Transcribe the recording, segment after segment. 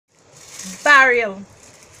Barrel.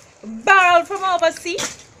 Barrel from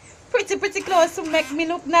overseas. Pretty close to make me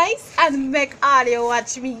look nice and make all you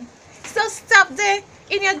watch me. So stop there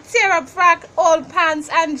in your tear up frack, old pants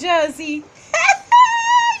and jersey.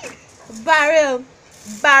 Barrel.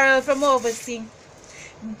 Barrel from overseas.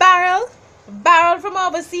 Barrel. Barrel from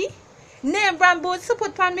overseas. Name brand boots to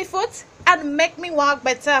put on me foot and make me walk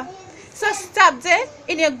better. So stop there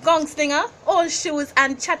in your gunslinger, old shoes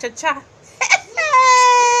and cha-cha-cha.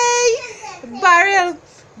 Barrel.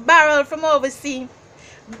 Barrel from overseas.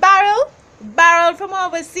 Barrel. Barrel from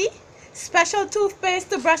overseas. Special toothpaste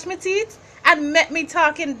to brush my teeth and make me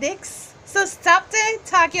talking dicks. So stop there,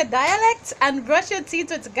 talk your dialect and brush your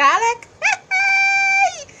teeth with garlic.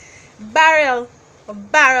 Barrel.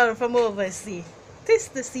 Barrel from overseas. 'Tis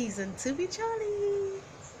the season to be jolly.